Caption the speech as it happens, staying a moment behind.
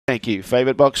Thank you.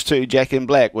 Favourite box 2, Jack in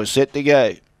Black, was set to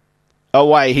go.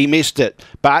 Away, he missed it,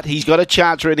 but he's got a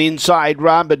chance for an inside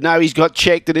run, but no, he's got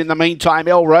checked, and in the meantime,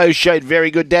 El Rose showed very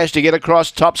good dash to get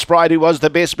across. Top Sprite, who was the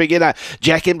best beginner.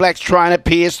 Jack in Black's trying to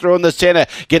pierce through in the centre,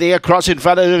 getting across in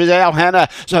front of his Al Hannah.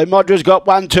 So Modra's got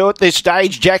 1-2 at this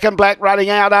stage. Jack in Black running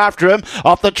out after him.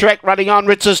 Off the track, running on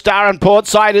Ritza Star and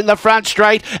Portside in the front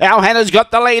straight. Al Hannah's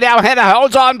got the lead. Al Hannah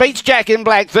holds on, beats Jack in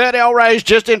Black. Third, El Rose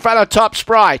just in front of Top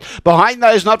Sprite. Behind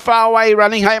those, not far away,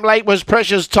 running home late was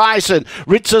Precious Tyson.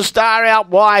 Ritza Star out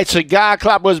wide. Cigar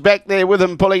Club was back there with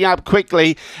him, pulling up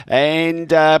quickly, and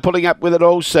pulling up with it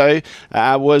also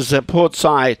was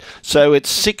Portside. So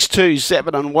it's 6-2,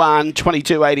 7 and 1,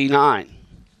 22.89.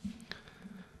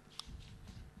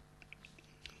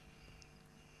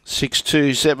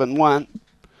 6-2, 7-1.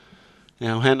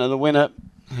 Now Hannah, the winner,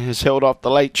 has held off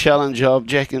the late challenge of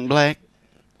Jack in Black.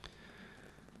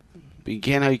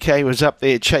 Began okay, was up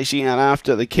there chasing out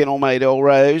after the kennel-mate El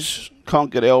Rose.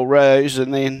 Conquered El Rose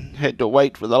and then had to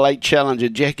wait for the late challenger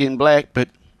Jack in Black, but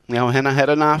now Hannah had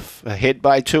enough. Ahead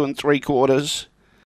by 2 3/4.